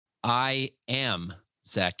I am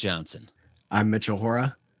Zach Johnson. I'm Mitchell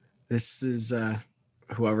Hora. This is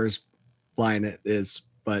whoever's flying it is,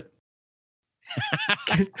 but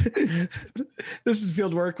this is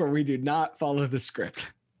field work where we do not follow the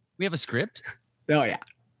script. We have a script? Oh, yeah.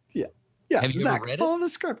 Yeah. Have you Zach, ever read follow the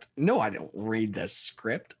script. No, I don't read the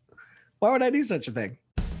script. Why would I do such a thing?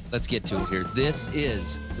 Let's get to it here. This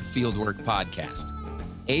is the Fieldwork Podcast,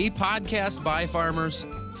 a podcast by farmers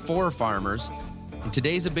for farmers. And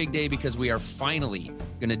today's a big day because we are finally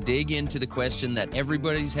going to dig into the question that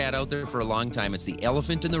everybody's had out there for a long time. It's the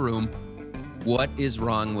elephant in the room. What is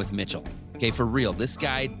wrong with Mitchell? Okay, for real, this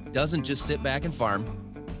guy doesn't just sit back and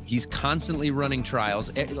farm. He's constantly running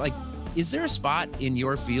trials. Like, is there a spot in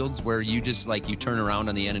your fields where you just you turn around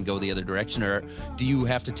on the end and go the other direction, or do you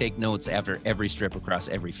have to take notes after every strip across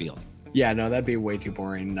every field? Yeah, no, that'd be way too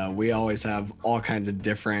boring. No, we always have all kinds of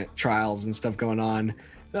different trials and stuff going on.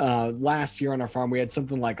 Last year on our farm, we had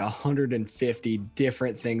something like 150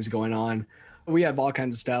 different things going on. We have all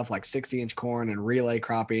kinds of stuff like 60-inch corn and relay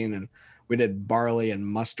cropping, and we did barley and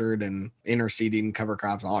mustard and interseeding cover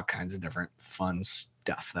crops, all kinds of different fun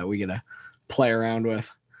stuff that we get to play around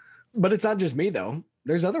with. But it's not just me, though.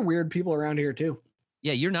 There's other weird people around here, too.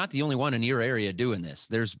 Yeah, you're not the only one in your area doing this.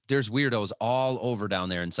 There's weirdos all over down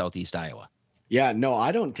there in Southeast Iowa. Yeah, no,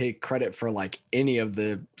 I don't take credit for any of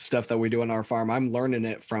the stuff that we do on our farm. I'm learning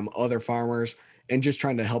it from other farmers and just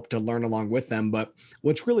trying to help to learn along with them. But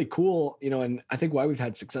what's really cool, and I think why we've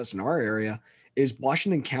had success in our area is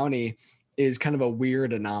Washington County is kind of a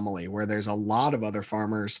weird anomaly where there's a lot of other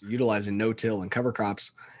farmers utilizing no-till and cover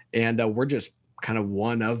crops. And we're just kind of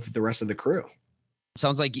one of the rest of the crew.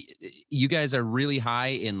 Sounds like you guys are really high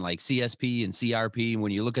in CSP and CRP.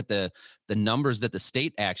 When you look at the numbers that the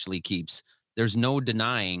state actually keeps, there's no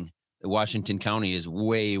denying that Washington County is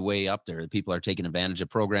way, way up there. People are taking advantage of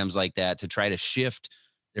programs like that to try to shift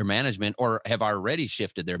their management, or have already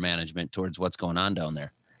shifted their management towards what's going on down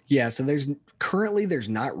there. Yeah, so there's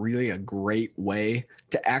not really a great way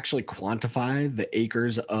to actually quantify the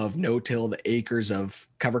acres of no-till, the acres of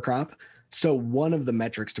cover crop. So one of the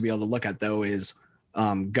metrics to be able to look at, though, is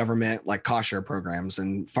government cost share programs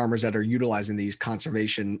and farmers that are utilizing these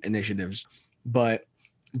conservation initiatives. But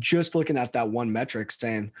just looking at that one metric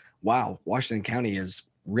saying, wow, Washington County is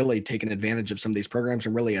really taking advantage of some of these programs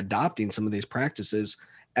and really adopting some of these practices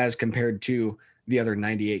as compared to the other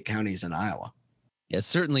 98 counties in Iowa. Yeah, it's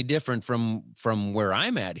certainly different from where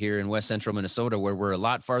I'm at here in West Central Minnesota, where we're a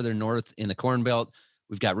lot farther north in the Corn Belt.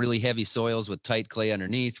 We've got really heavy soils with tight clay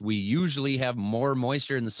underneath. We usually have more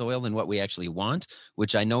moisture in the soil than what we actually want,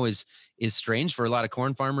 which I know is strange for a lot of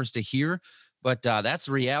corn farmers to hear. But that's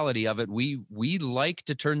the reality of it. We like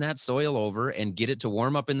to turn that soil over and get it to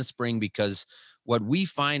warm up in the spring, because what we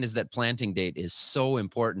find is that planting date is so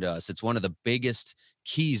important to us. It's one of the biggest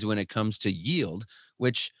keys when it comes to yield,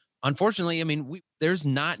 which unfortunately, there's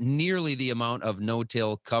not nearly the amount of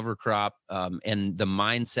no-till cover crop and the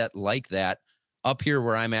mindset like that up here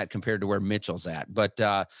where I'm at compared to where Mitchell's at. But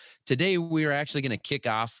today we're actually going to kick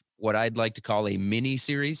off what I'd like to call a mini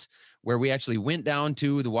series, where we actually went down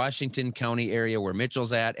to the Washington County area where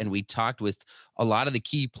Mitchell's at, and we talked with a lot of the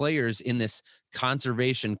key players in this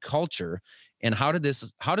conservation culture. And how did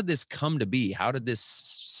this come to be? How did this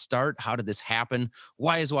start? How did this happen?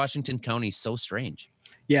 Why is Washington County so strange?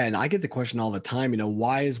 Yeah, and I get the question all the time,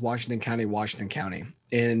 why is Washington County Washington County?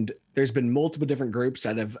 And there's been multiple different groups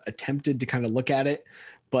that have attempted to kind of look at it,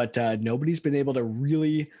 but nobody's been able to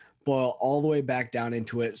really boil all the way back down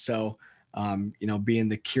into it. So, being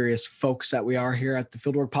the curious folks that we are here at the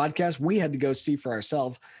Fieldwork Podcast, we had to go see for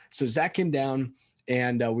ourselves. So Zach came down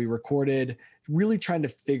and we recorded, really trying to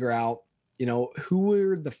figure out, who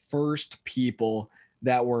were the first people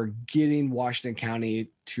that were getting Washington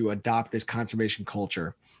County to adopt this conservation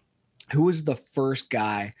culture. Who was the first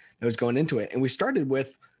guy that was going into it? And we started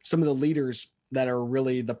with some of the leaders that are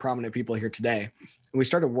really the prominent people here today. And we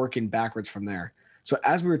started working backwards from there. So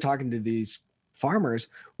as we were talking to these farmers,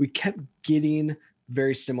 we kept getting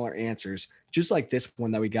very similar answers, just like this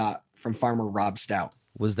one that we got from farmer Rob Stout.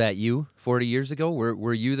 Was that you 40 years ago?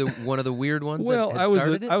 Were you one of the weird ones? Well,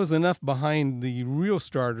 that I was enough behind the real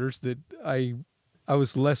starters that I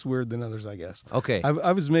was less weird than others, I guess. Okay.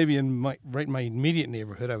 I was maybe in my immediate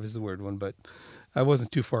neighborhood. I was the weird one, but I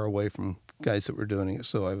wasn't too far away from guys that were doing it,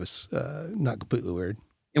 so I was not completely weird.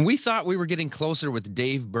 And we thought we were getting closer with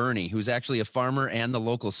Dave Burney, who's actually a farmer and the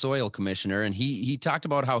local soil commissioner. And he talked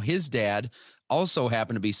about how his dad also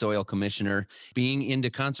happened to be soil commissioner, being into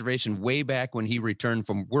conservation way back when he returned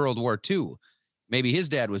from World War II. Maybe his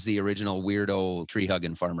dad was the original weirdo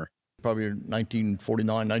tree-hugging farmer. Probably 1949,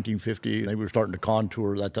 1950. They were starting to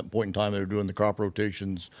contour. At that point in time, they were doing the crop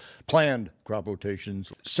rotations, planned crop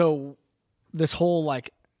rotations. So this whole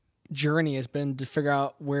like journey has been to figure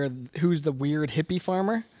out who's the weird hippie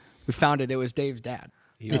farmer. We found it. It was Dave's dad.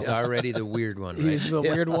 He was already the weird one, right? He was the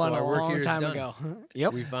weird one So a our work here long is time done. ago.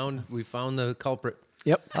 Yep. We found the culprit.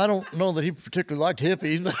 Yep. I don't know that he particularly liked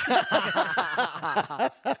hippies.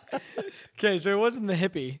 Okay, so it wasn't the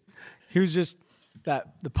hippie. He was just the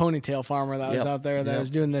ponytail farmer that was out there that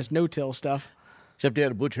was doing this no-till stuff. Except he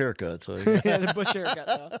had a butch haircut. So He had a bush haircut,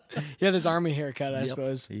 though. He had his army haircut, I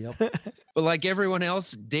suppose. Yep. But like everyone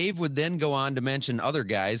else, Dave would then go on to mention other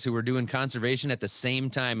guys who were doing conservation at the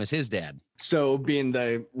same time as his dad. So being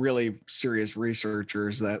the really serious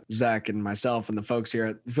researchers that Zach and myself and the folks here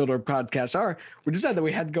at the Fieldwork Podcast are, we decided that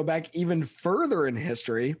we had to go back even further in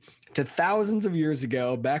history to thousands of years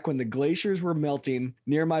ago, back when the glaciers were melting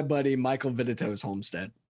near my buddy Michael Vidito's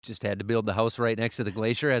homestead. Just had to build the house right next to the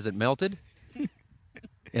glacier as it melted.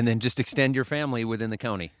 And then just extend your family within the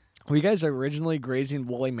county. Were you guys originally grazing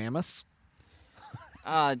woolly mammoths?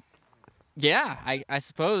 Yeah, I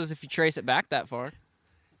suppose if you trace it back that far.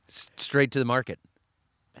 Straight to the market.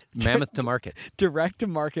 Mammoth to market. Direct to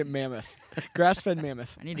market mammoth. Grass-fed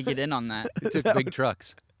mammoth. I need to get in on that. It took big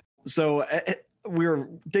trucks. So we were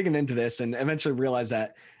digging into this and eventually realized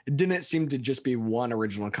that it didn't seem to just be one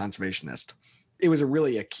original conservationist. It was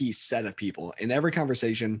really a key set of people. In every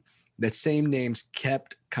conversation, the same names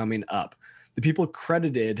kept coming up. The people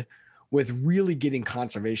credited with really getting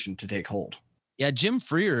conservation to take hold. Yeah, Jim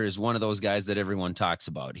Frier is one of those guys that everyone talks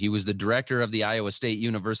about. He was the director of the Iowa State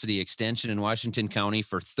University Extension in Washington County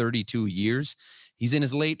for 32 years. He's in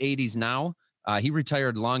his late 80s now. He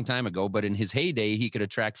retired a long time ago, but in his heyday, he could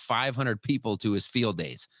attract 500 people to his field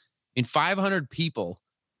days. In 500 people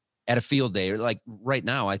at a field day, like right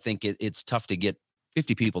now, I think it's tough to get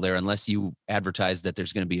 50 people there unless you advertise that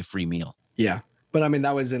there's going to be a free meal. Yeah. But I mean,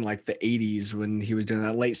 that was in like the 80s when he was doing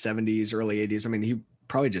that, late 70s, early 80s. I mean, he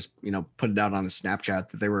probably just, put it out on his Snapchat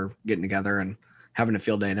that they were getting together and having a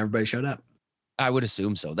field day and everybody showed up. I would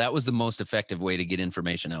assume so. That was the most effective way to get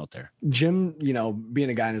information out there. Jim, being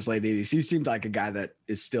a guy in his late 80s, he seemed like a guy that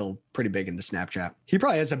is still pretty big into Snapchat. He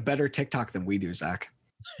probably has a better TikTok than we do, Zach.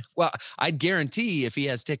 Well, I'd guarantee if he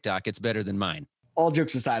has TikTok, it's better than mine. All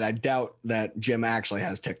jokes aside, I doubt that Jim actually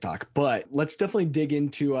has TikTok, but let's definitely dig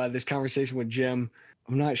into this conversation with Jim.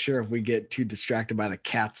 I'm not sure if we get too distracted by the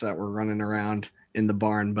cats that were running around in the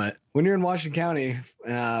barn, but when you're in Washington County,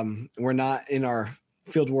 we're not in our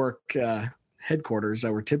fieldwork headquarters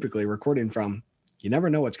that we're typically recording from. You never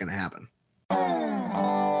know what's going to happen.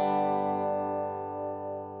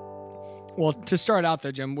 Well, to start out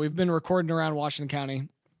though, Jim, we've been recording around Washington County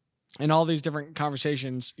and all these different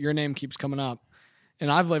conversations. Your name keeps coming up.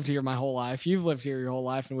 And I've lived here my whole life. You've lived here your whole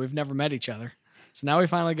life, and we've never met each other. So now we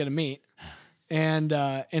finally get to meet and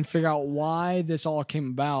figure out why this all came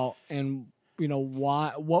about, and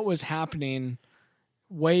what was happening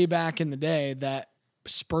way back in the day that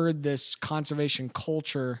spurred this conservation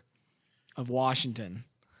culture of Washington.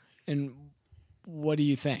 And what do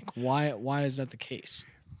you think? Why is that the case?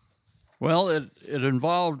 Well, it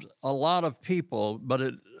involved a lot of people, but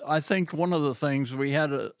I think one of the things, we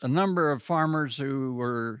had a number of farmers who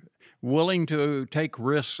were willing to take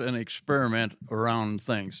risks and experiment around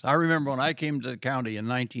things. I remember when I came to the county in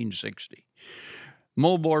 1960,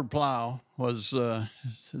 moldboard plow was the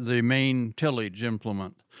main tillage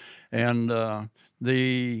implement. And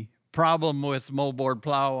the problem with moldboard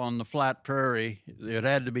plow on the flat prairie, it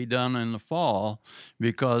had to be done in the fall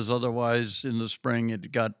because otherwise in the spring it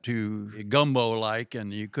got too gumbo-like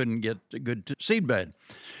and you couldn't get a good seed bed.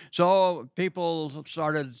 So people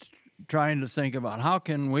started trying to think about how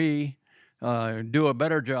can we do a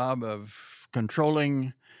better job of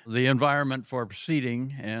controlling the environment for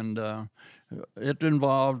seeding, and it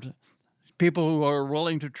involved people who are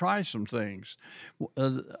willing to try some things.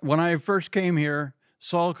 When I first came here,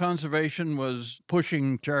 soil conservation was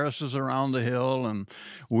pushing terraces around the hill and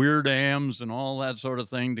weir dams and all that sort of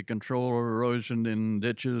thing to control erosion in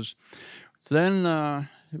ditches. Then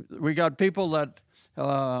we got people that,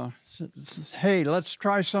 hey, let's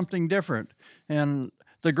try something different. And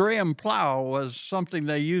the Graham plow was something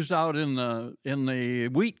they used out in the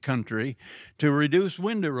wheat country to reduce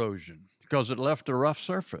wind erosion because it left a rough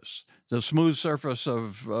surface. The smooth surface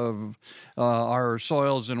of our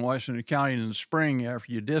soils in Washington County in the spring,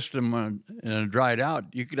 after you dished them and dried out,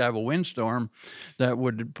 you could have a windstorm that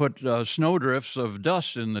would put snowdrifts of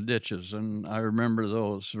dust in the ditches, and I remember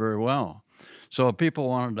those very well. So people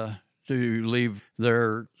wanted to leave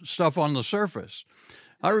their stuff on the surface.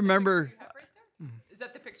 I remember... Is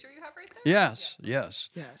that the picture you have right there? Yes, yes.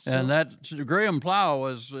 Yeah. And that Graham plow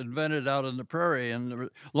was invented out in the prairie. And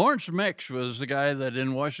Lawrence Mix was the guy that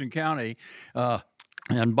in Washington County,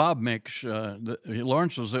 and Bob Mix,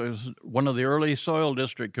 Lawrence was one of the early soil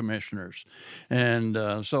district commissioners. And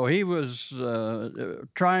so he was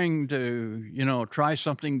trying to, try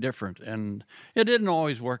something different. And it didn't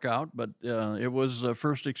always work out, but it was the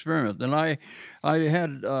first experiment. And I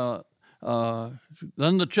had...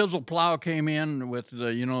 then the chisel plow came in with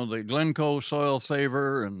the Glencoe Soil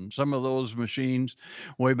Saver and some of those machines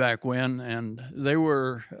way back when, and they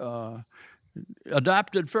were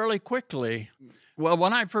adopted fairly quickly. Well,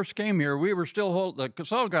 when I first came here, we were still the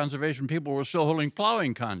soil conservation people were still holding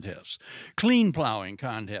plowing contests, clean plowing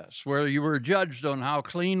contests, where you were judged on how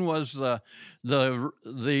clean was the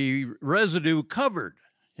residue covered.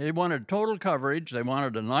 They wanted total coverage. They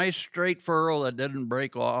wanted a nice straight furrow that didn't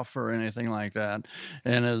break off or anything like that.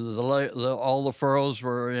 And all the furrows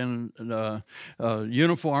were in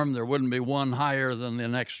uniform. There wouldn't be one higher than the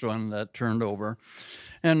next one that turned over.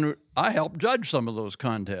 And I helped judge some of those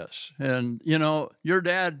contests. And, your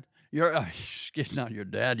dad, not your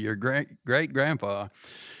dad, your great-grandpa,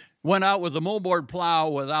 went out with a moldboard plow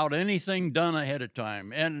without anything done ahead of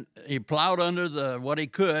time. And he plowed under what he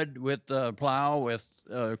could with the plow with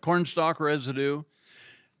cornstalk residue,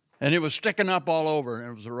 and it was sticking up all over, and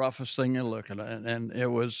it was the roughest thing to look at, and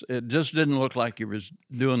it just didn't look like he was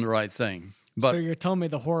doing the right thing. But so you're telling me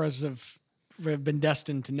the horrors have been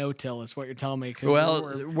destined to no-till is what you're telling me?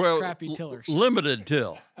 Well, crappy tillers. Limited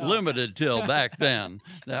till back then.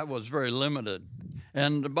 That was very limited,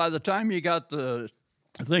 and by the time you got the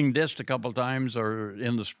thing dissed a couple times or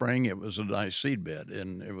in the spring, it was a nice seed bed,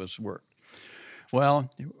 and it was work.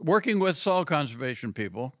 Well, working with soil conservation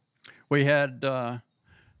people, we had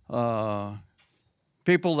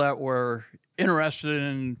people that were interested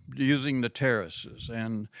in using the terraces,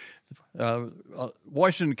 and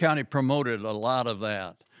Washington County promoted a lot of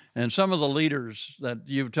that. And some of the leaders that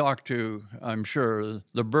you've talked to, I'm sure,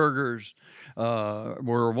 the Bergers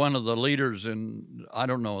were one of the leaders in, I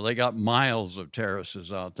don't know, they got miles of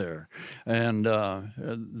terraces out there. And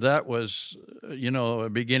that was, a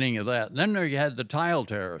beginning of that. And then you had the tile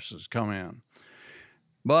terraces come in.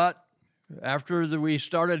 But after we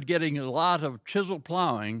started getting a lot of chisel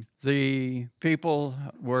plowing, the people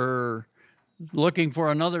were looking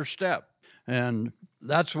for another step. And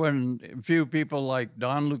that's when a few people like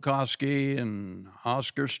Don Lukowski and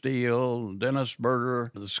Oscar Steele, Dennis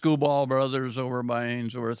Berger, the Schoolball brothers over by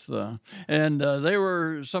Ainsworth, and they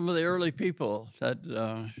were some of the early people that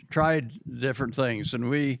tried different things. And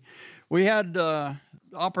we had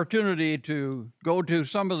opportunity to go to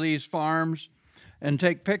some of these farms and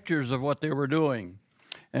take pictures of what they were doing.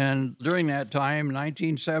 And during that time,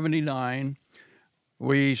 1979,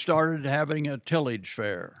 we started having a tillage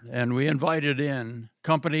fair, and we invited in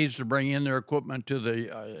companies to bring in their equipment to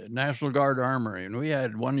the National Guard Armory.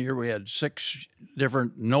 And one year we had 6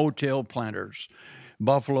 different no-till planters,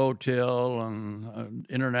 Buffalo Till and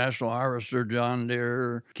International Harvester, John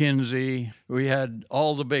Deere, Kinsey. We had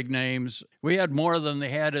all the big names. We had more than they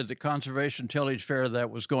had at the Conservation Tillage Fair that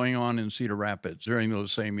was going on in Cedar Rapids during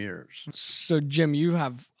those same years. So, Jim, you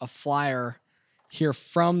have a flyer here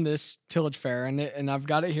from this tillage fair, and I've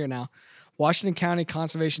got it here now. Washington County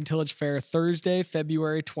Conservation Tillage Fair, Thursday,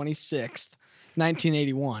 February 26th,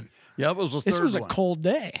 1981. Yeah, it was This was a cold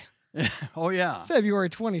day. Oh, yeah. February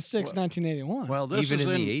 26th, 1981. Well, Even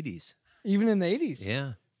in the 80s. Even in the 80s.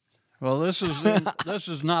 Yeah. Well, this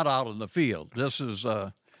is not out in the field. This is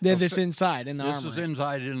this inside in the this armory. is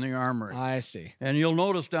inside in the armory. I see. And you'll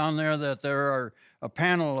notice down there that there are a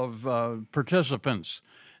panel of participants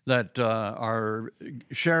that are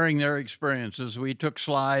sharing their experiences. We took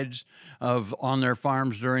slides on their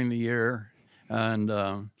farms during the year,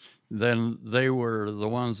 and then they were the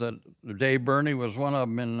ones that Dave Burney was one of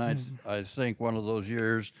them, and I think one of those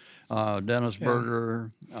years. Dennis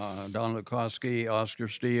Berger, Don Lukowski, Oscar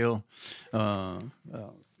Steele, a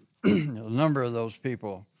number of those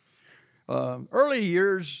people. Early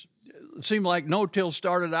years, it seemed like no-till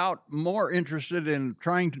started out more interested in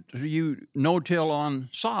trying to use no-till on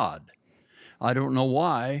sod. I don't know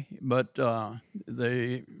why, but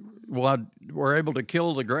they were able to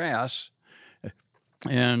kill the grass,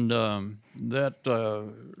 and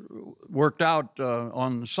that worked out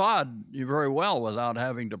on sod very well without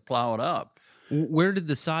having to plow it up. Where did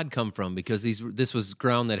the sod come from? Because this was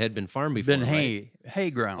ground that had been farmed before. Been right? hay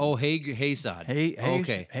ground. Oh, hay sod.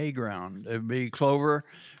 Okay. Hay ground. It'd be clover.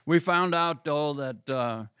 We found out though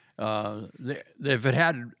that if it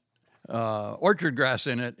had orchard grass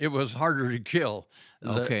in it, it was harder to kill.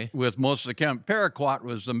 Okay. With most of the paraquat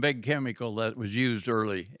was the big chemical that was used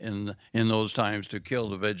early in those times to kill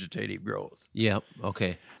the vegetative growth. Yeah.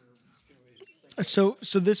 Okay. So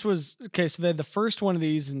this was okay. So they had the first one of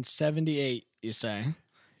these in '78. You say?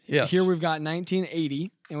 Yes. Here we've got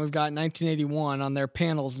 1980 and we've got 1981 on their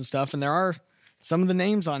panels and stuff, and there are some of the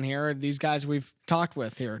names on here are these guys we've talked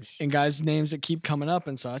with here and guys' names that keep coming up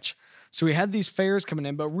and such. So we had these fairs coming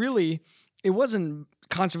in, but really it wasn't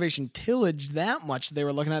conservation tillage that much they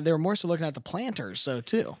were looking at. They were more so looking at the planters, so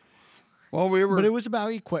too. Well, but it was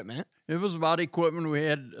about equipment. It was about equipment. We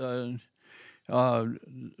had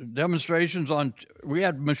demonstrations on. We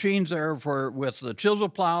had machines there with the chisel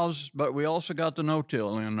plows, but we also got the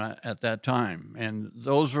no-till in at that time, and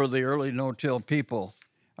those were the early no-till people.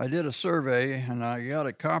 I did a survey, and I got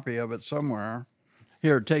a copy of it somewhere.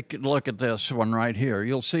 Here, take a look at this one right here.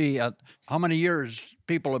 You'll see how many years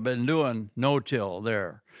people have been doing no-till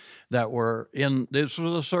there. That were in. This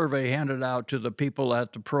was a survey handed out to the people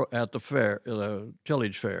at the fair, the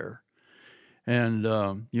tillage fair, and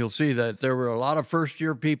you'll see that there were a lot of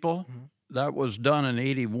first-year people. Mm-hmm. That was done in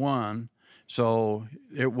 '81, so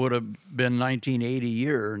it would have been 1980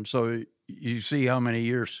 year, and so you see how many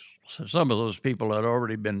years some of those people had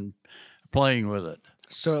already been playing with it.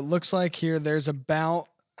 So it looks like here there's about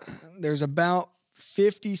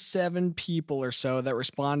 57 people or so that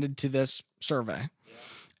responded to this survey.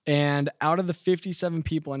 And out of the 57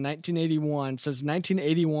 people in 1981, it says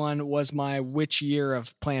 1981 was my which year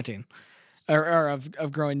of planting or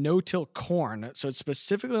of growing no-till corn. So it's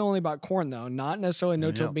specifically only about corn though, not necessarily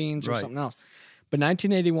no-till beans or something else. But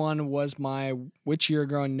 1981 was my which year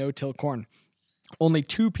growing no-till corn. Only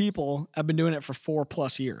 2 people have been doing it for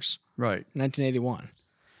 4+ years. Right. 1981.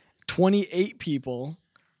 28 people,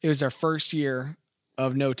 it was their first year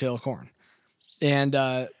of no-till corn. And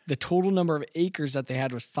the total number of acres that they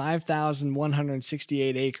had was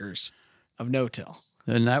 5,168 acres of no-till.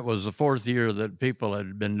 And that was the 4th year that people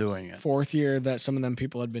had been doing it. 4th year that some of them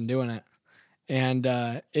people had been doing it. And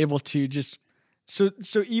able to just... So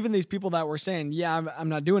even these people that were saying, yeah, I'm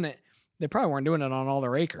not doing it, they probably weren't doing it on all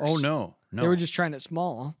their acres. Oh, no. They were just trying it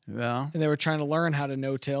small. Yeah. And they were trying to learn how to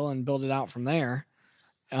no-till and build it out from there.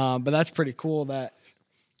 But that's pretty cool that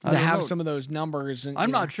to have some of those numbers. And,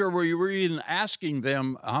 I'm not sure where you were even asking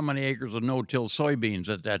them how many acres of no-till soybeans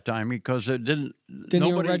at that time because it didn't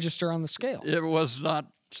even register on the scale. It was not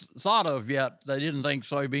thought of yet. They didn't think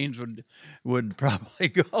soybeans would probably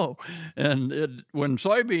go. And when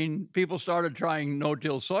people started trying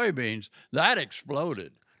no-till soybeans, that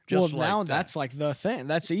exploded. Now that's like the thing.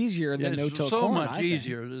 That's easier than no-till corn. So much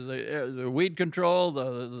easier. The weed control,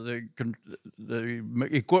 the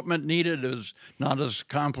equipment needed is not as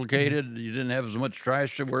complicated. Mm-hmm. You didn't have as much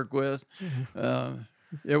trash to work with. Mm-hmm.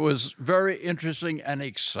 It was very interesting and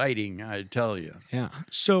exciting, I tell you. Yeah.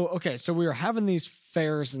 So we were having these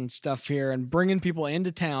fairs and stuff here and bringing people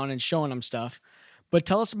into town and showing them stuff. But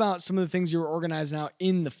tell us about some of the things you were organizing out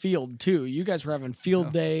in the field too. You guys were having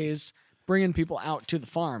field days, bringing people out to the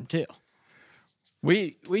farm too.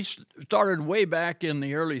 We started way back in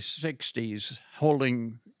the early 60s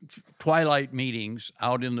holding twilight meetings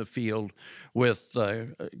out in the field with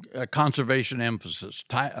a conservation emphasis,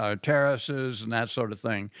 terraces and that sort of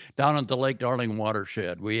thing, down at the Lake Darling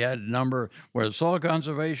watershed. We had a number where the Soil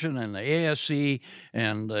Conservation and the ASC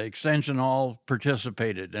and the Extension all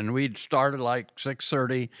participated. And we'd started like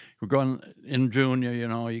 6:30. We're going in June,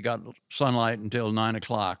 you got sunlight until 9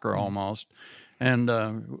 o'clock or almost.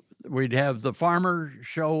 And we'd have the farmer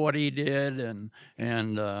show what he did, and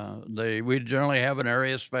we'd generally have an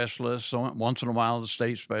area specialist, so once in a while the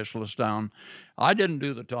state specialist down. I didn't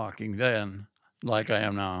do the talking then like I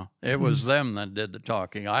am now. It was them that did the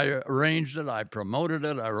talking. I arranged it, I promoted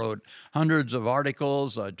it, I wrote hundreds of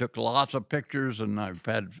articles, I took lots of pictures, and I've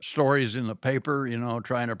had stories in the paper,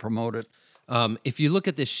 trying to promote it. If you look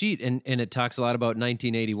at this sheet, and it talks a lot about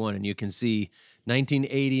 1981, and you can see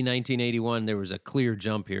 1980, 1981, there was a clear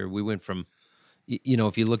jump here. We went from,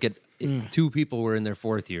 if you look at 2 people were in their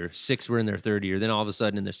 4th year, 6 were in their 3rd year. Then all of a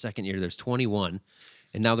sudden in their 2nd year, there's 21.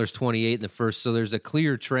 And now there's 28 in the first. So there's a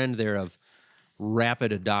clear trend there of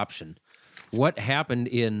rapid adoption. What happened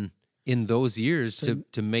in those years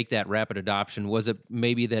to make that rapid adoption? Was it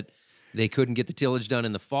maybe that they couldn't get the tillage done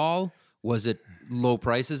in the fall? Was it low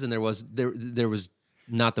prices and there was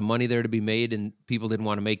not the money there to be made and people didn't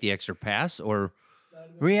want to make the extra pass? Or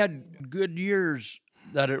we had good years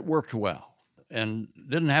that it worked well and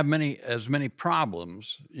didn't have as many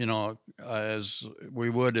problems, as we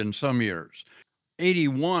would in some years.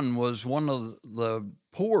 81 was one of the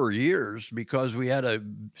poor years because we had a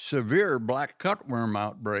severe black cutworm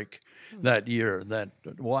outbreak that year that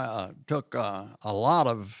took a lot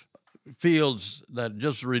of fields that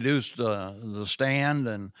just reduced the stand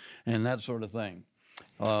and that sort of thing.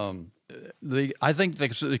 I think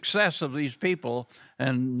the success of these people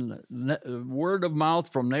and word of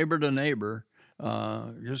mouth from neighbor to neighbor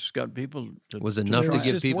just got people to, was enough It to was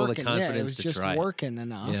give just people working. the confidence it was to just try. working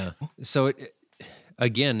enough. Yeah. So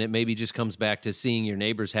again, it maybe just comes back to seeing your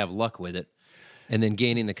neighbors have luck with it, and then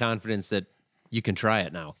gaining the confidence that you can try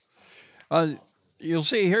it now. You'll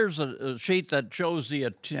see here's a sheet that shows the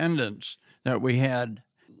attendance that we had.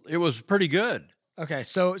 It was pretty good. Okay,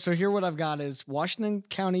 so here what I've got is Washington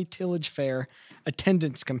County Tillage Fair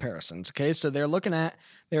attendance comparisons. Okay, so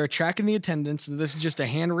they're tracking the attendance. This is just a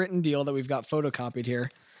handwritten deal that we've got photocopied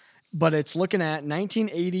here, but it's looking at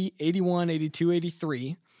 1980, 81, 82,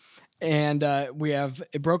 83. And we have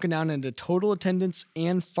it broken down into total attendance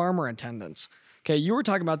and farmer attendance. Okay, you were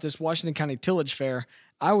talking about this Washington County Tillage Fair.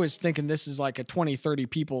 I was thinking this is like a 20, 30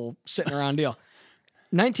 people sitting around deal.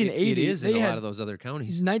 1980, it is in a lot of those other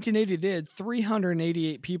counties. 1980, they had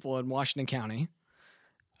 388 people in Washington County.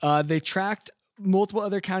 They tracked multiple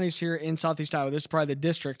other counties here in Southeast Iowa. This is probably the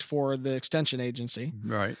district for the extension agency.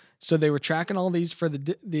 Right. So they were tracking all these for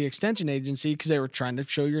the extension agency because they were trying to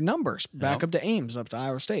show your numbers back up to Ames, up to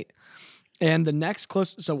Iowa State. And the next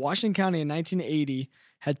closest, so Washington County in 1980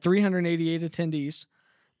 had 388 attendees.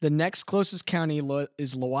 The next closest county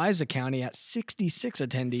is Louisa County at 66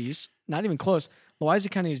 attendees. Not even close. Louisa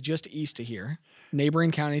County is just east of here,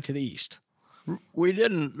 neighboring county to the east. We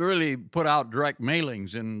didn't really put out direct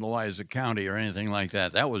mailings in Louisa County or anything like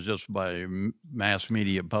that. That was just by mass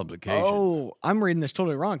media publication. Oh, I'm reading this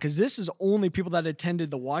totally wrong because this is only people that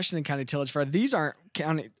attended the Washington County Tillage Fair. These are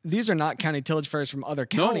not county tillage fairs from other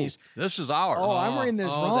counties. No, this is ours. Oh, I'm reading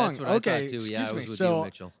this wrong. That's what Okay, I thought too. excuse Yeah, I me. was with So you,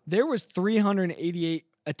 Mitchell. there was 388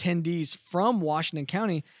 attendees from Washington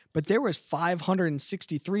County, but there was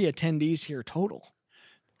 563 attendees here total.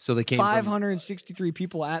 So they came 563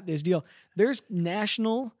 people at this deal. There's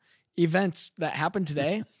national events that happen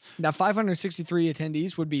today. That 563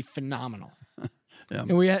 attendees would be phenomenal. Yeah. And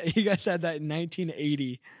you guys had that in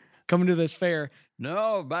 1980 coming to this fair.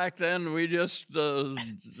 No, back then we just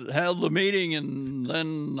held the meeting and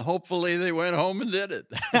then hopefully they went home and did it.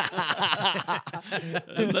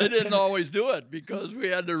 And they didn't always do it because we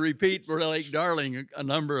had to repeat for Lake Darling a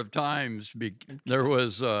number of times. There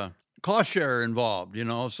was cost share involved,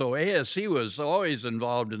 so ASC was always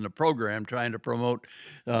involved in the program trying to promote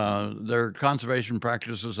their conservation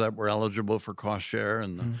practices that were eligible for cost share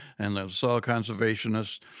and the soil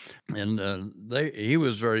conservationists. And he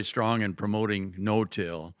was very strong in promoting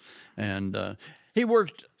no-till. And he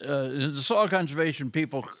worked, the soil conservation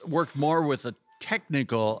people worked more with the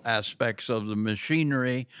technical aspects of the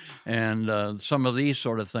machinery and some of these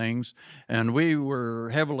sort of things. And we were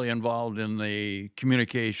heavily involved in the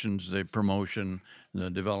communications, the promotion, the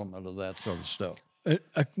development of that sort of stuff.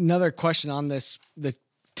 Another question on the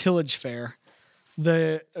tillage fair.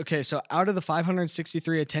 So out of the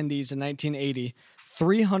 563 attendees in 1980,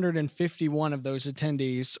 351 of those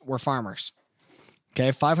attendees were farmers.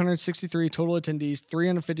 Okay, 563 total attendees,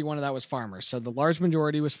 351 of that was farmers. So the large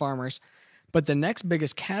majority was farmers. But the next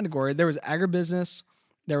biggest category, there was agribusiness,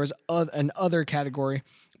 there was an other category,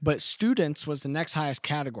 but students was the next highest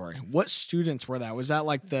category. What students were that? Was that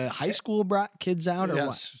like the high school brought kids out or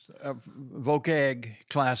what? Voc-Ag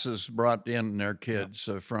classes brought in their kids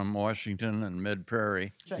from Washington and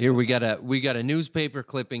Mid-Prairie. Here we got a newspaper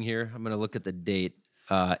clipping here. I'm going to look at the date.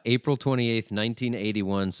 April 28th,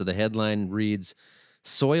 1981. So the headline reads,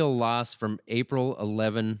 Soil loss from April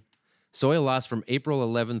 11th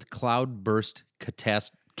cloud burst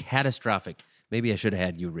catastrophic. Maybe I should have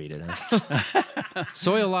had you read it. Huh?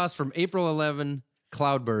 Soil loss from April 11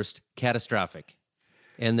 cloud burst catastrophic.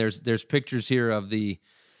 And there's pictures here of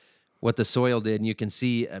what the soil did, and you can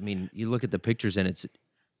see. I mean, you look at the pictures and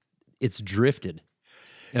it's drifted.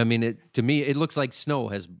 I mean, to me it looks like snow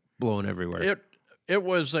has blown everywhere. It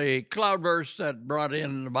was a cloudburst that brought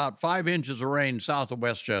in about 5 inches of rain south of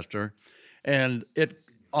Westchester, and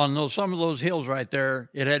on some of those hills right there,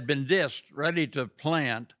 it had been disked, ready to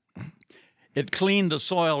plant. It cleaned the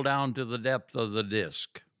soil down to the depth of the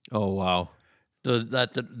disc. Oh, wow.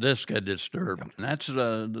 That the disc had disturbed. And that's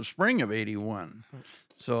the spring of 81.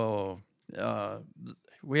 So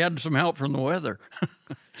we had some help from the weather.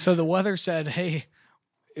 So the weather said, hey,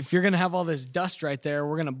 if you're going to have all this dust right there,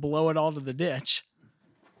 we're going to blow it all to the ditch,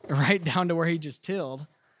 right down to where he just tilled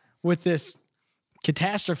with this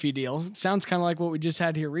catastrophe deal. Sounds kind of like what we just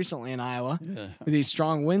had here recently in Iowa with these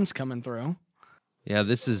strong winds coming through. Yeah,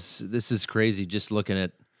 this is crazy just looking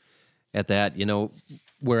at that.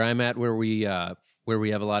 Where I'm at, where we have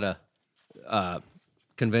a lot of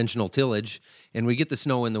conventional tillage, and we get the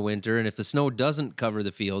snow in the winter. And if the snow doesn't cover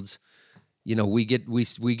the fields, we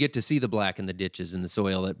get to see the black in the ditches and the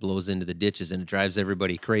soil that blows into the ditches, and it drives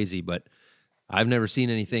everybody crazy. But I've never seen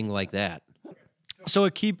anything like that. So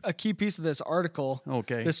a key piece of this article,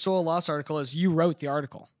 this soil loss article, is you wrote the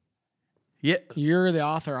article. Yeah. You're the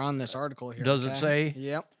author on this article here. Does it say?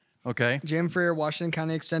 Yep. Okay. Jim Frier, Washington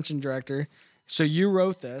County Extension Director. So you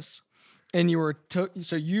wrote this, and you took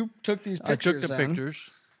these pictures. I took the pictures.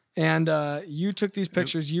 And you took these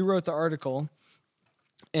pictures. You wrote the article,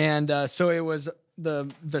 and so it was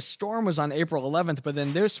the storm was on April 11th, but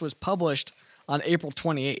then this was published on April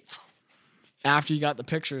 28th. After you got the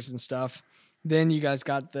pictures and stuff, then you guys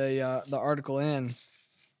got the article in,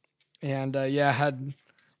 and had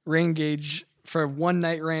rain gauge for one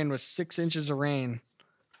night rain was 6 inches of rain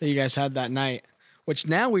that you guys had that night. Which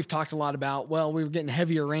now we've talked a lot about. Well, we were getting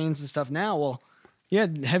heavier rains and stuff now. Well, you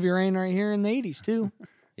had heavy rain right here in the 80s too.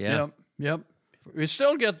 Yeah. Yep. We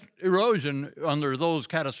still get erosion under those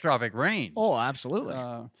catastrophic rains. Oh, absolutely.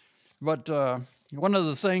 But one of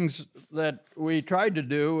the things that we tried to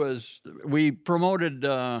do is we promoted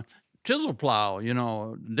chisel plow.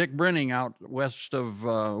 Dick Brenning out west of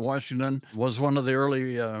Washington was one of the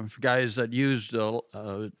early guys that used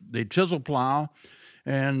the chisel plow.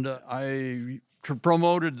 And I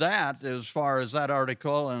promoted that as far as that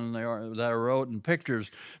article and that I wrote and pictures.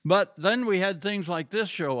 But then we had things like this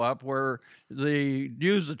show up where they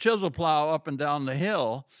used the chisel plow up and down the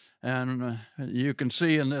hill. And you can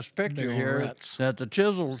see in this picture here that the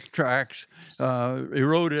chisel tracks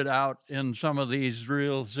eroded out in some of these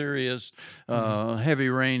real serious heavy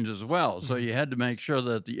rains as well. So you had to make sure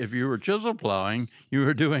that if you were chisel plowing, you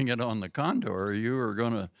were doing it on the contour, or you were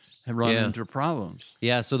going to run into problems.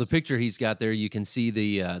 Yeah, so the picture he's got there, you can see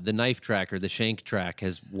the knife track or the shank track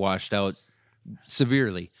has washed out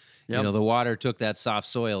severely. Yep. The water took that soft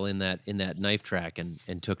soil in that knife track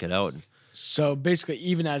and took it out. So basically,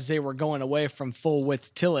 even as they were going away from full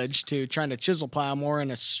width tillage to trying to chisel plow more in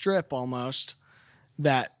a strip almost,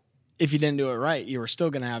 that if you didn't do it right, you were still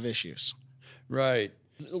going to have issues. Right.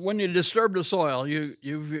 When you disturb the soil,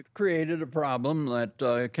 you've created a problem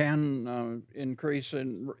that can increase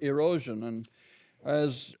in erosion. And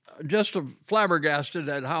as just flabbergasted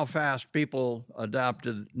at how fast people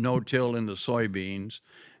adopted no-till into soybeans,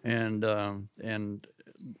 and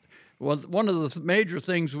well, one of the major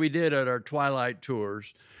things we did at our Twilight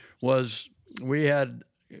tours was we had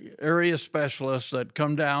area specialists that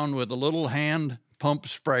come down with a little hand pump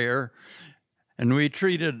sprayer, and we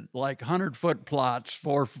treated like 100-foot plots,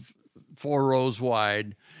 four rows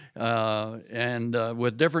wide, and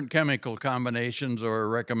with different chemical combinations or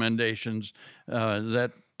recommendations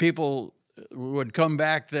that people would come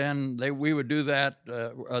back then. We would do that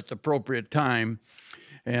at the appropriate time.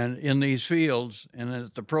 And in these fields, and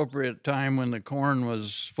at the appropriate time when the corn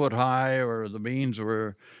was foot high or the beans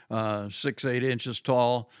were 6-8 inches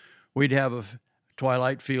tall, we'd have a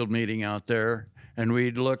Twilight field meeting out there, and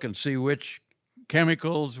we'd look and see which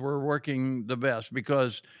chemicals were working the best.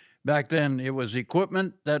 Because back then it was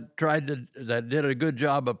equipment that did a good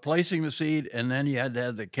job of placing the seed, and then you had to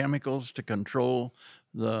have the chemicals to control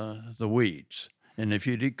the weeds. And if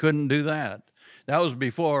you couldn't do that, that was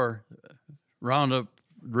before Roundup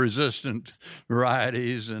resistant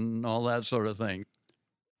varieties and all that sort of thing.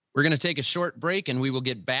 We're going to take a short break, and we will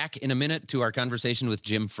get back in a minute to our conversation with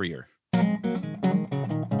Jim Frier.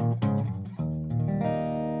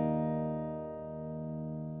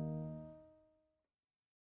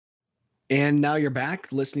 And now you're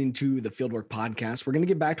back listening to the Fieldwork Podcast. We're going to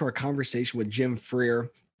get back to our conversation with Jim Frier,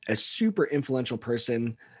 a super influential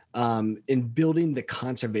person in building the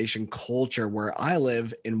conservation culture where I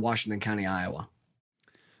live in Washington County, Iowa.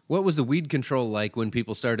 What was the weed control like when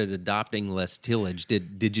people started adopting less tillage?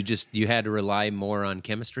 Did you had to rely more on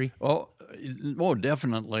chemistry? Oh,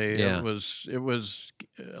 definitely. Yeah. It was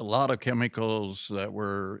a lot of chemicals that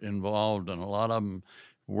were involved, and a lot of them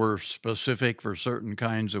were specific for certain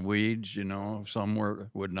kinds of weeds. Some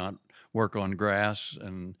would not work on grass,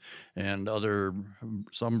 and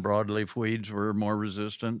some broadleaf weeds were more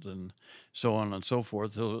resistant, and so on and so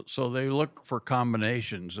forth. So they look for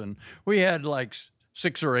combinations, and we had like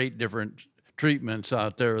 6 or 8 different treatments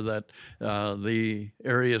out there that the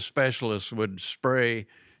area specialists would spray,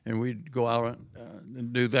 and we'd go out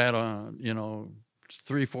and do that on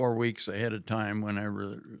 3-4 weeks ahead of time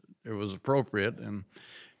whenever it was appropriate. And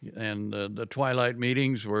the Twilight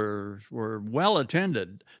meetings were well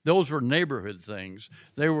attended. Those were neighborhood things.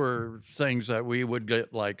 They were things that we would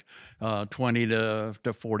get like 20 to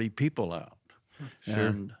 40 people out.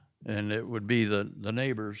 Sure. And it would be the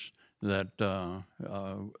neighbors that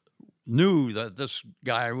knew that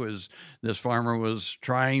this farmer was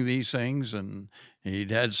trying these things, and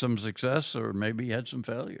he'd had some success, or maybe he had some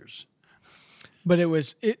failures. But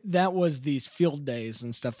that was these field days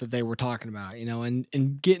and stuff that they were talking about,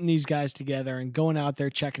 and getting these guys together and going out there,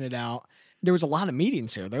 checking it out. There was a lot of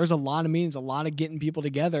meetings here. There was a lot of meetings, a lot of getting people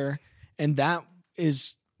together. And that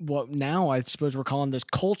is what now I suppose we're calling this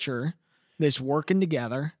culture, this working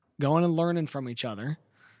together, going and learning from each other.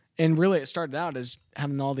 And really it started out as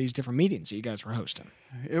having all these different meetings that you guys were hosting.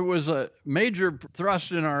 It was a major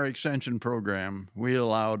thrust in our extension program. We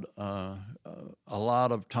allowed allotted a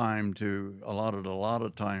lot of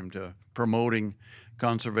time to promoting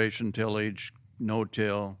conservation tillage,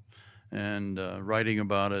 no-till, and writing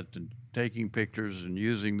about it and taking pictures and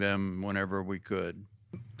using them whenever we could.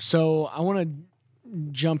 So I want to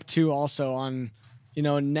jump to also on,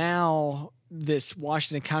 now this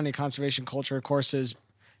Washington County conservation culture, of course,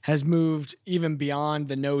 has moved even beyond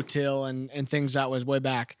the no-till and things that was way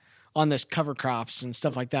back on this cover crops and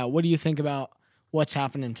stuff like that. What do you think about what's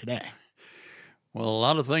happening today? Well, a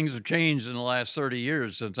lot of things have changed in the last 30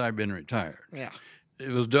 years since I've been retired. Yeah. It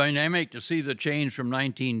was dynamic to see the change from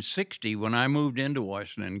 1960 when I moved into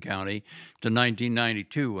Washington County to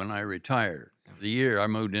 1992 when I retired. The year I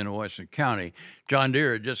moved into Washington County, John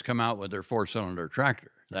Deere had just come out with their 4-cylinder tractor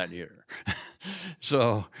that year.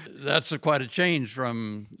 So that's quite a change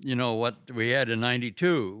from, what we had in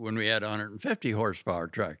 92 when we had 150 horsepower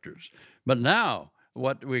tractors. But now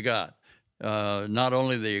what we got, not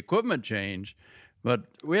only the equipment change, but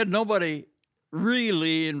we had nobody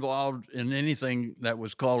really involved in anything that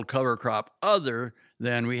was called cover crop other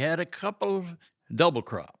than we had a couple double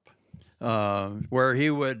crop where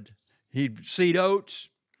he'd seed oats,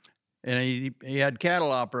 and he had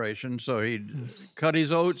cattle operations, so he'd cut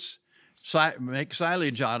his oats, make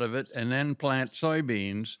silage out of it, and then plant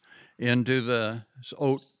soybeans into the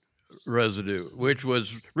oat residue, which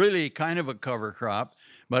was really kind of a cover crop,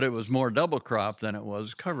 but it was more double crop than it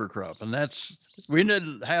was cover crop. And we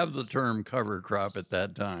didn't have the term cover crop at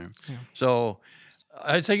that time. Yeah. So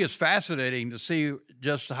I think it's fascinating to see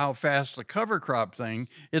just how fast the cover crop thing,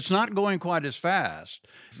 it's not going quite as fast.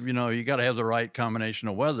 You got to have the right combination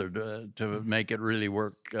of weather to make it really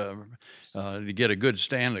work, to get a good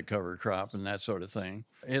stand of cover crop and that sort of thing.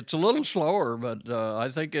 It's a little slower, but I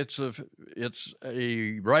think it's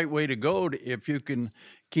a right way to go if you can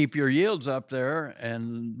keep your yields up there.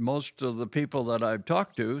 And most of the people that I've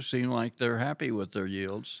talked to seem like they're happy with their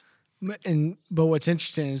yields. But what's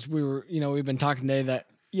interesting is we've been talking today that,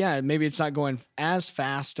 maybe it's not going as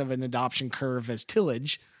fast of an adoption curve as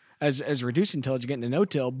tillage, as reducing tillage, getting to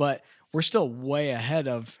no-till, but we're still way ahead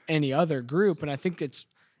of any other group. And I think it's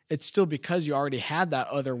still because you already had that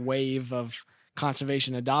other wave of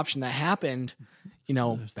conservation adoption that happened,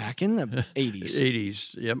 back in the 80s.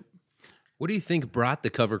 80s, yep. What do you think brought the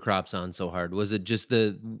cover crops on so hard? Was it just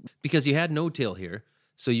because you had no-till here,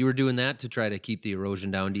 so you were doing that to try to keep the erosion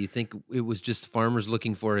down? Do you think it was just farmers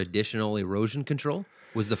looking for additional erosion control?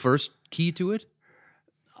 Was the first key to it?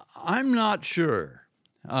 I'm not sure.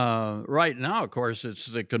 Right now, of course, it's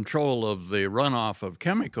the control of the runoff of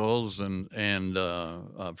chemicals and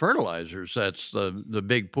fertilizers. That's the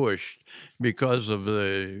big push because of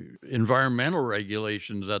the environmental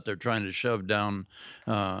regulations that they're trying to shove down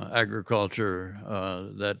agriculture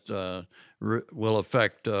that will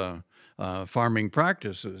affect farming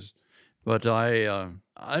practices. But I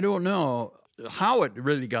don't know how it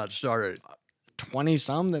really got started. 20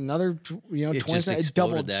 some, another 20, it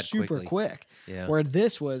doubled that super quick. Yeah. Where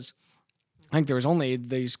this was, I think there was only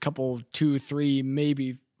these couple, 2, 3,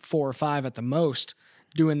 maybe 4 or 5 at the most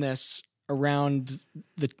doing this around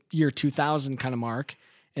the year 2000 kind of mark.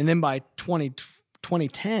 And then by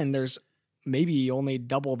 2010, there's maybe only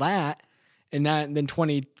double that. And then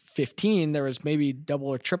 2015, there was maybe double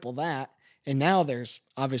or triple that. And now there's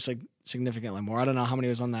obviously significantly more. I don't know how many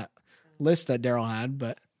was on that list that Daryl had,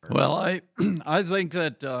 but. Well, I think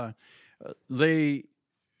that the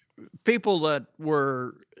people that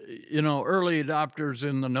were, early adopters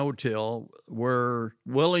in the no-till were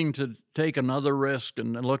willing to take another risk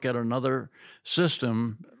and look at another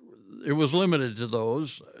system. It was limited to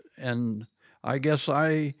those. And I guess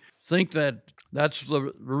I think that that's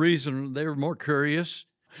the reason they were more curious.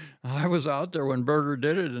 I was out there when Berger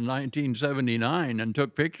did it in 1979 and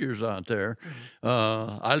took pictures out there.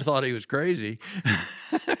 I thought he was crazy.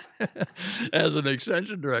 As an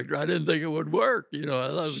extension director, I didn't think it would work. I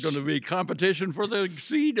thought it was going to be competition for the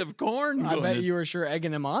seed of corn. I bet you were sure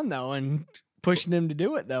egging him on, though, and pushing him to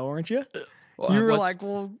do it, though, weren't you? You were like,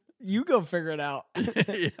 well, you go figure it out.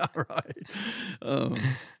 Yeah, right.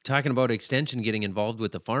 Talking about extension getting involved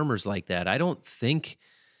with the farmers like that, I don't think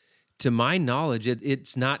to my knowledge,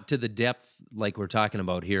 it's not to the depth like we're talking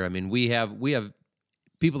about here. I mean, we have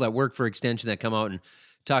people that work for Extension that come out and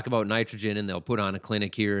talk about nitrogen, and they'll put on a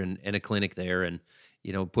clinic here and a clinic there, and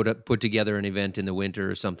put together an event in the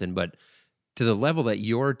winter or something. But to the level that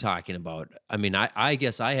you're talking about, I mean, I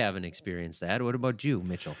guess I haven't experienced that. What about you,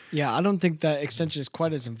 Mitchell? Yeah, I don't think that Extension is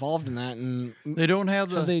quite as involved in that. And They don't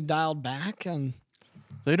have have they dialed back? And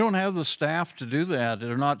They don't have the staff to do that.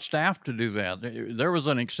 They're not staffed to do that. There was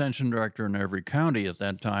an extension director in every county at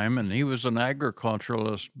that time, and he was an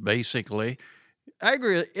agriculturalist, basically.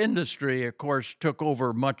 Agri-industry, of course, took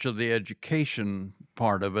over much of the education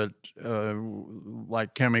part of it,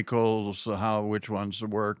 like chemicals, which ones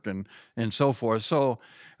worked, and so forth. So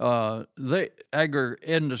the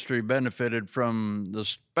agri-industry benefited from the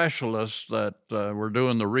specialists that were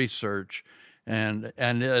doing the research, and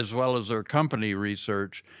as well as their company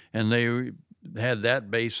research, and they had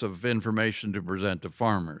that base of information to present to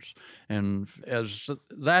farmers. And as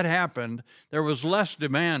that happened, there was less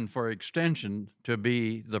demand for Extension to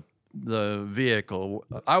be the vehicle.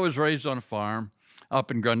 I was raised on a farm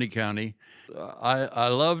up in Grundy County. I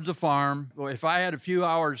loved the farm. If I had a few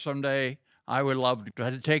hours someday, I would love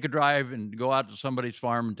to take a drive and go out to somebody's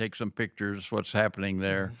farm and take some pictures, what's happening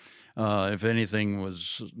there, if anything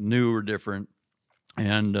was new or different.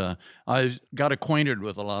 And I got acquainted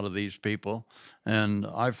with a lot of these people, and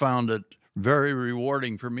I found it very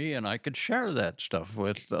rewarding for me, and I could share that stuff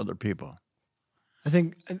with other people. I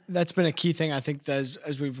think that's been a key thing. I think that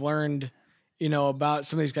as we've learned, about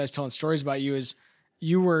some of these guys telling stories about you, is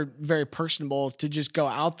you were very personable to just go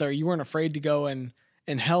out there. You weren't afraid to go and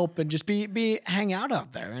help and just hang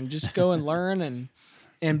out there and just go and learn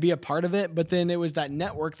and be a part of it. But then it was that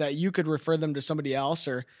network that you could refer them to somebody else,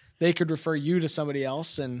 or they could refer you to somebody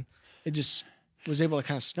else, and it just was able to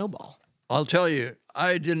kind of snowball. I'll tell you,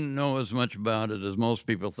 I didn't know as much about it as most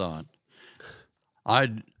people thought.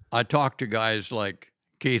 I talked to guys like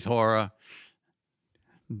Keith Hora,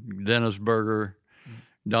 Dennis Berger,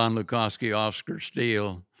 Don Lukowski, Oscar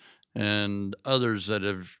Steele, and others that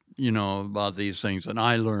have, about these things, and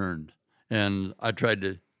I learned, and I tried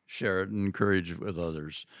to share it and encourage it with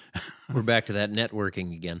others. We're back to that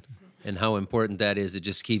networking again, and how important that is. It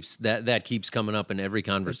just keeps that keeps coming up in every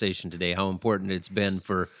conversation today, how important it's been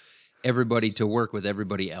for everybody to work with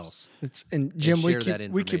everybody else. And Jim,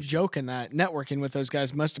 and we keep joking that networking with those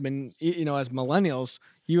guys must have been, as millennials,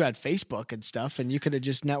 you had Facebook and stuff, and you could have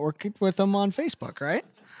just networked with them on Facebook, right?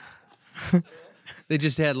 They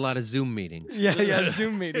just had a lot of Zoom meetings. Yeah,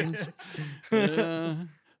 Zoom meetings.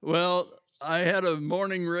 Well, I had a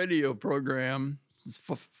morning radio program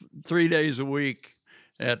 3 days a week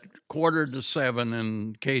at 6:45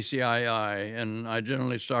 in KCII, and I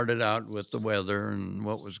generally started out with the weather and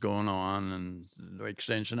what was going on and the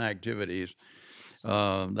extension activities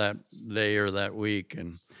that day or that week.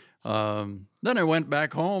 And then I went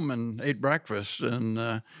back home and ate breakfast and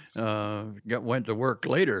went to work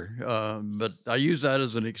later. But I used that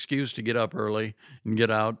as an excuse to get up early and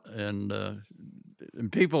get out, and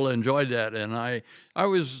people enjoyed that. And I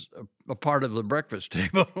was a part of the breakfast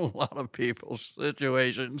table in a lot of people's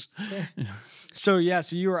situations. So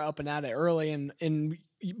you were up and at it early,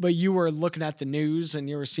 but you were looking at the news and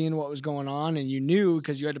you were seeing what was going on, and you knew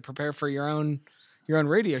because you had to prepare for your own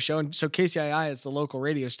radio show. And so KCII is the local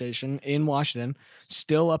radio station in Washington,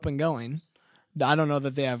 still up and going. I don't know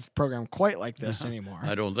that they have a program quite like this anymore.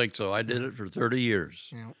 I don't think so. I did it for 30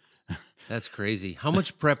 years. Yeah. That's crazy. How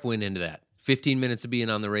much prep went into that? 15 minutes of being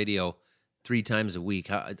on the radio 3 times a week.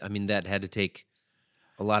 I mean, that had to take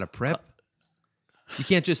a lot of prep. You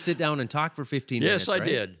can't just sit down and talk for 15 minutes, Yes, I right?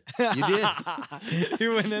 did. You did?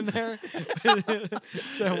 You went in there.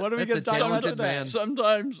 So what are we That's going to a talk about talented today? man.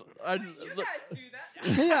 Sometimes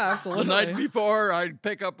Yeah, absolutely. the night before, I'd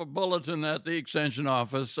pick up a bulletin at the extension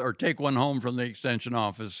office or take one home from the extension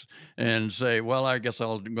office and say, well, I guess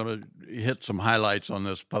I'm going to hit some highlights on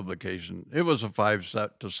this publication. It was a 5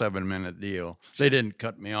 to 7 minute deal. They didn't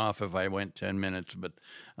cut me off if I went 10 minutes, but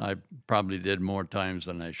I probably did more times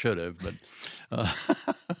than I should have. But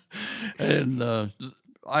and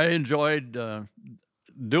I enjoyed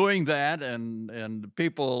doing that, and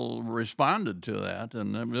people responded to that,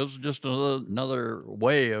 and it was just another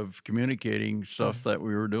way of communicating stuff that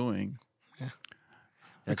we were doing.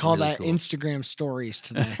 I call really that cool. Instagram stories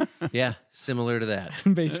today. Yeah, similar to that.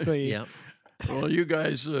 Basically. Yeah. Well, you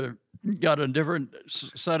guys got a different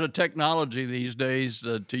set of technology these days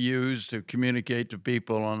to use to communicate to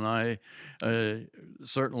people, and I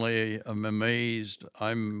certainly am amazed.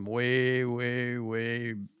 I'm way, way,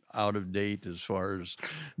 way out of date as far as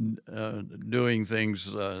doing things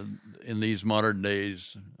in these modern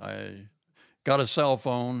days. I got a cell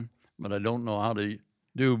phone. but I don't know how to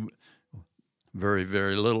do very,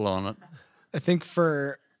 very little on it. I think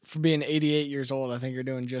for being 88 years old, I think you're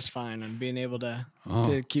doing just fine and being able to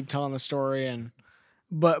keep telling the story. And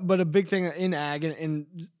but a big thing in ag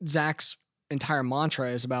and Zach's entire mantra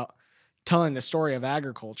is about telling the story of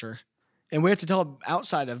agriculture, and we have to tell it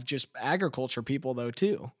outside of just agriculture people though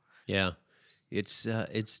too. Yeah.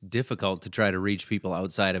 It's difficult to try to reach people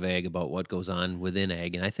outside of ag about what goes on within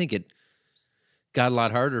ag. And I think it got a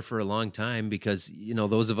lot harder for a long time because, you know,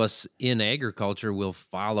 those of us in agriculture will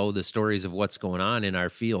follow the stories of what's going on in our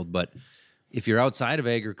field. But if you're outside of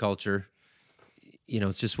agriculture, you know,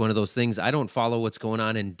 it's just one of those things. I don't follow what's going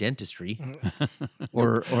on in dentistry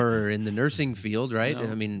or in the nursing field, right? No,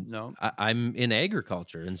 I mean, no. I'm in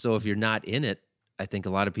agriculture. And so if you're not in it, I think a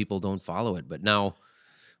lot of people don't follow it. But now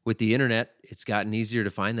with the internet, it's gotten easier to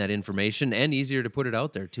find that information and easier to put it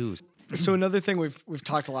out there too. So another thing we've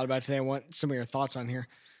talked a lot about today, I want some of your thoughts on here.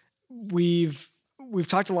 We've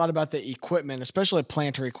talked a lot about the equipment, especially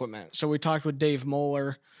planter equipment. So we talked with Dave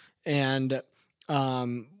Moeller and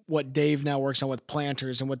what Dave now works on with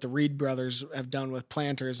planters and what the Reed brothers have done with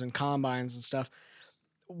planters and combines and stuff.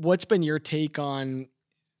 What's been your take on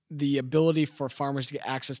the ability for farmers to get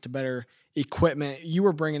access to better equipment? You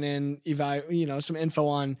were bringing in, some info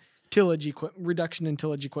on tillage equipment, reduction in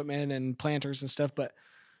tillage equipment and planters and stuff, but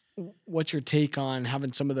what's your take on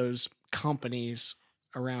having some of those companies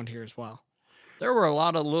around here as well? There were a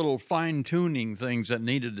lot of little fine-tuning things that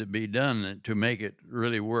needed to be done to make it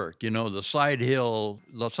really work. You know, the sidewall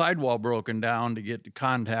broken down to get the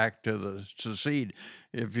contact to the seed.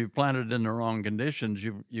 If you planted in the wrong conditions,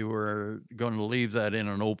 you were going to leave that in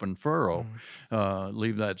an open furrow,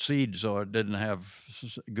 leave that seed so it didn't have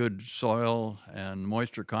good soil and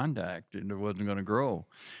moisture contact, and it wasn't going to grow.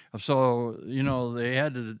 So, you know, they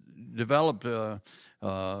had to develop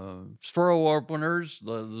furrow openers,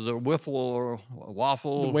 the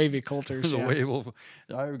waffle, the wavy coulters.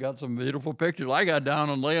 I've got some beautiful pictures. I got down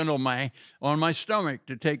and laying on my stomach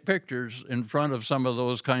to take pictures in front of some of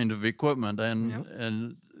those kind of equipment,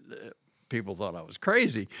 and people thought I was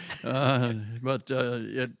crazy, but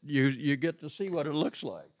you get to see what it looks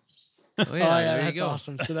like. Oh yeah, that's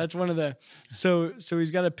awesome. So that's one of the so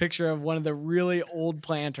he's got a picture of one of the really old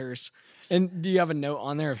planters. And do you have a note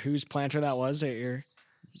on there of whose planter that was at your?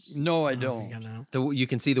 No, I don't. You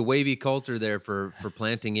can see the wavy coulter there for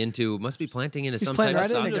planting into. Must be planting into some type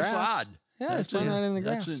right of in the grass. sod. Yeah, it's planting right in the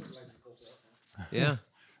grass. Yeah.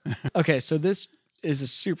 Okay, so this is a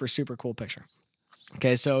super, super cool picture.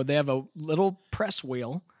 Okay, so they have a little press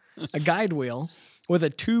wheel, a guide wheel, with a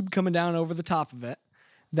tube coming down over the top of it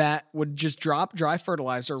that would just drop dry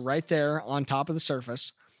fertilizer right there on top of the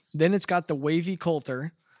surface. Then it's got the wavy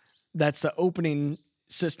coulter. That's the opening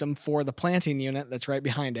system for the planting unit that's right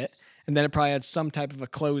behind it. And then it probably had some type of a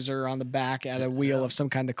closer on the back at a wheel of some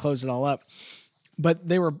kind to close it all up. But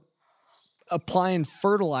they were applying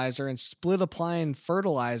fertilizer and split applying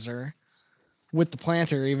fertilizer with the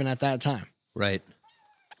planter even at that time. Right.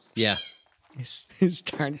 Yeah. His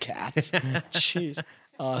darn cats. Jeez.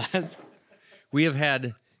 Oh, We have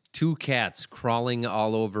had 2 cats crawling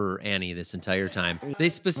all over Annie this entire time. They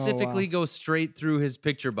specifically go straight through his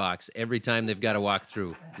picture box every time they've got to walk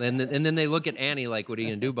through. And then they look at Annie like, what are you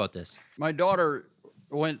going to do about this? My daughter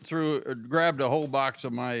went through, grabbed a whole box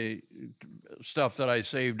of my stuff that I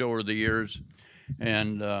saved over the years,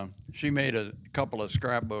 and she made a couple of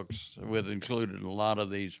scrapbooks with included a lot of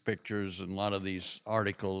these pictures and a lot of these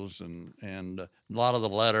articles and a lot of the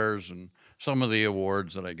letters and some of the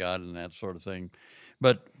awards that I got and that sort of thing.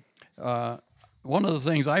 But one of the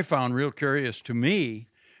things I found real curious to me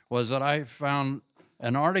was that I found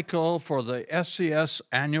an article for the SCS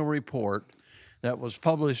annual report that was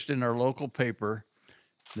published in our local paper.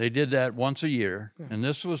 They did that once a year, and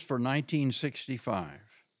this was for 1965.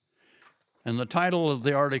 And the title of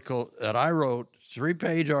the article that I wrote,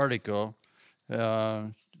 3-page article,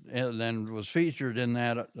 and then was featured in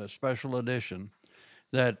that special edition,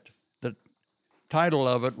 that the title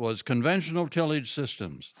of it was Conventional Tillage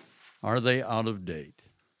Systems. Are they out of date?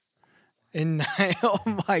 And oh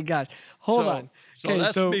my gosh. Hold on. So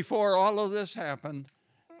that's before all of this happened.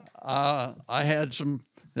 I had some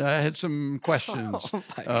questions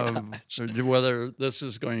whether this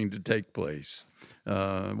is going to take place.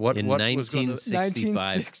 What in was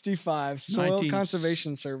 1965. Soil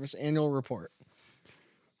Conservation Service annual report.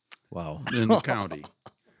 Wow. In the county.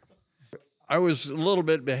 I was a little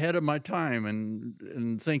bit ahead of my time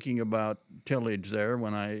in thinking about tillage there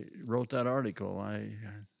when I wrote that article.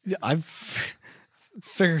 I've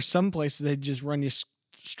figured some places they'd just run you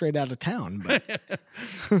straight out of town. But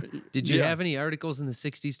Did you have any articles in the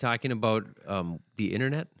 60s talking about the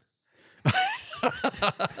internet?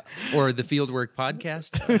 Or the Fieldwork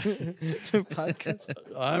podcast. Podcast.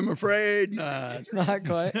 I'm afraid not. Not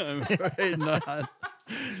quite. I'm afraid not.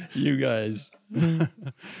 You guys.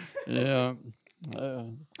 Yeah.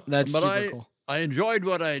 That's But super cool. I enjoyed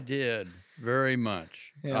what I did very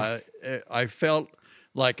much. Yeah. I felt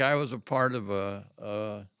like I was a part of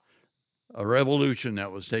a revolution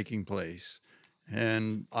that was taking place,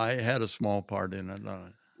 and I had a small part in it.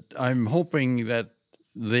 I'm hoping that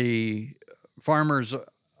the farmers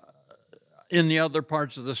in the other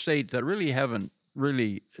parts of the state that really haven't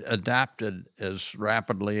really adapted as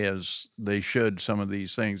rapidly as they should some of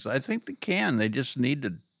these things, I think they can. They just need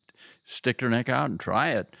to stick their neck out and try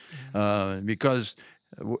it, because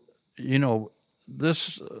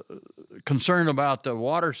this concern about the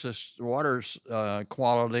water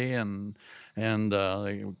quality and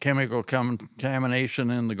the chemical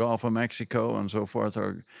contamination in the Gulf of Mexico and so forth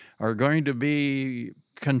are going to be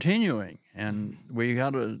continuing, and we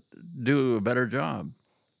got to do a better job.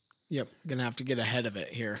 Yep. Gonna have to get ahead of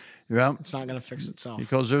it here. Yeah, It's not gonna fix itself.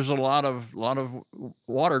 because there's a lot of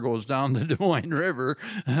water goes down the Des Moines River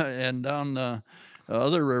and down the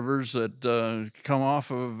other rivers that come off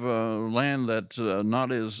of land that's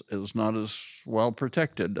not as well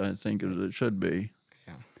protected, I think, as it should be.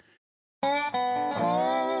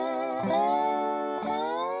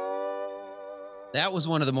 That was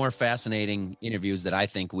one of the more fascinating interviews that I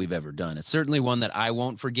think we've ever done. It's certainly one that I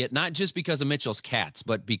won't forget, not just because of Mitchell's cats,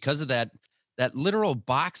 but because of that literal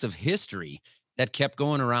box of history that kept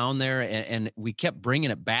going around there. And we kept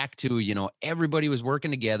bringing it back to, everybody was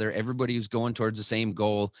working together. Everybody was going towards the same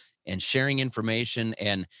goal and sharing information.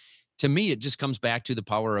 And to me, it just comes back to the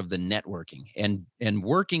power of the networking and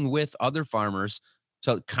working with other farmers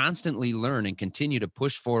to constantly learn and continue to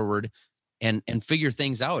push forward and figure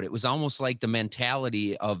things out. It was almost like the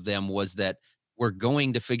mentality of them was that we're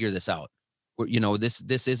going to figure this out.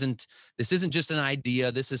 This isn't just an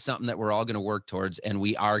idea. This is something that we're all going to work towards, and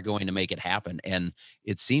we are going to make it happen. And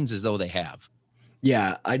it seems as though they have.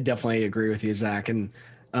 Yeah, I definitely agree with you, Zach. And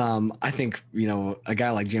I think, a guy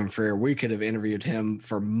like Jim Frier, we could have interviewed him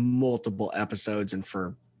for multiple episodes and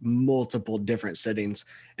for multiple different sittings.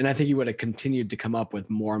 And I think he would have continued to come up with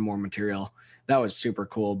more and more material. That was super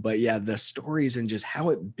cool. But yeah, the stories and just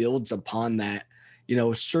how it builds upon that,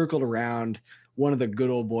 circled around one of the good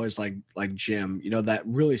old boys like Jim, that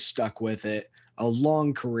really stuck with it, a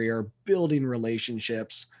long career, building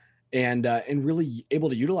relationships, and really able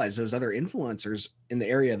to utilize those other influencers in the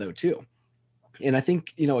area though too. And I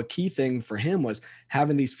think, a key thing for him was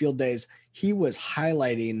having these field days. He was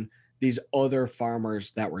highlighting these other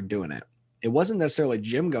farmers that were doing it. It wasn't necessarily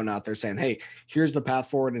Jim going out there saying, hey, here's the path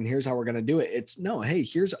forward and here's how we're going to do it. It's no, hey,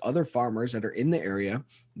 here's other farmers that are in the area.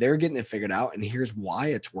 They're getting it figured out, and here's why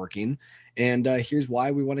it's working. And here's why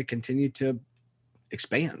we want to continue to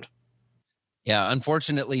expand. Yeah,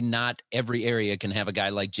 unfortunately, not every area can have a guy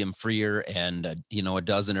like Jim Frier and, a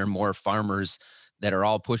dozen or more farmers that are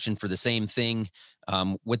all pushing for the same thing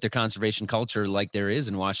with their conservation culture like there is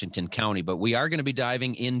in Washington County. But we are going to be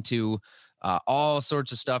diving into all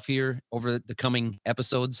sorts of stuff here over the coming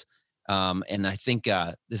episodes. And I think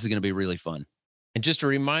this is going to be really fun. And just a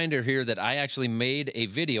reminder here that I actually made a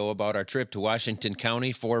video about our trip to Washington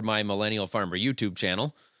County for my Millennial Farmer YouTube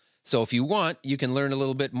channel. So if you want, you can learn a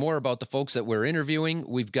little bit more about the folks that we're interviewing.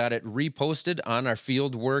 We've got it reposted on our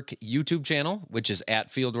Fieldwork YouTube channel, which is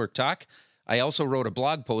 @Fieldwork Talk. I also wrote a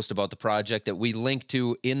blog post about the project that we link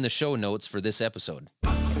to in the show notes for this episode.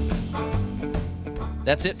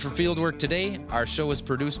 That's it for Fieldwork today. Our show is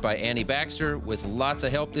produced by Annie Baxter with lots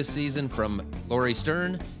of help this season from Lori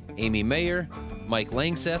Stern, Amy Mayer, Mike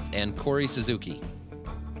Langseth, and Corey Suzuki.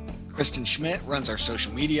 Kristen Schmidt runs our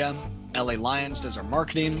social media, LA Lyons does our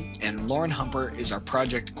marketing, and Lauren Humper is our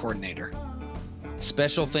project coordinator.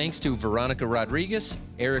 Special thanks to Veronica Rodriguez,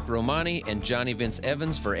 Eric Romani, and Johnny Vince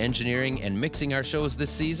Evans for engineering and mixing our shows this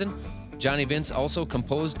season. Johnny Vince also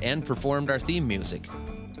composed and performed our theme music.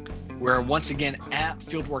 We're once again at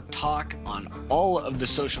Fieldwork Talk on all of the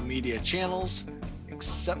social media channels,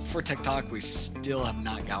 except for TikTok. We still have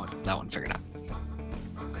not got that one figured out.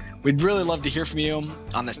 We'd really love to hear from you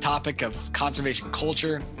on this topic of conservation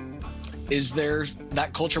culture. Is there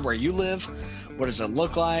that culture where you live? What does it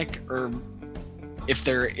look like? Or if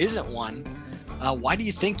there isn't one, why do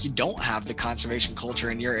you think you don't have the conservation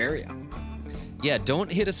culture in your area? Yeah,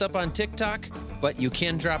 don't hit us up on TikTok, but you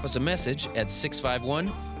can drop us a message at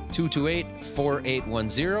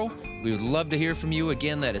 651-228-4810. We would love to hear from you.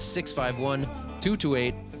 Again, that is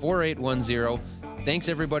 651-228-4810. Thanks,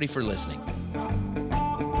 everybody, for listening.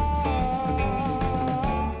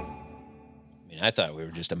 I thought we were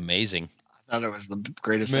just amazing. I thought it was the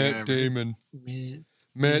greatest thing ever.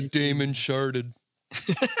 Matt Damon sharded.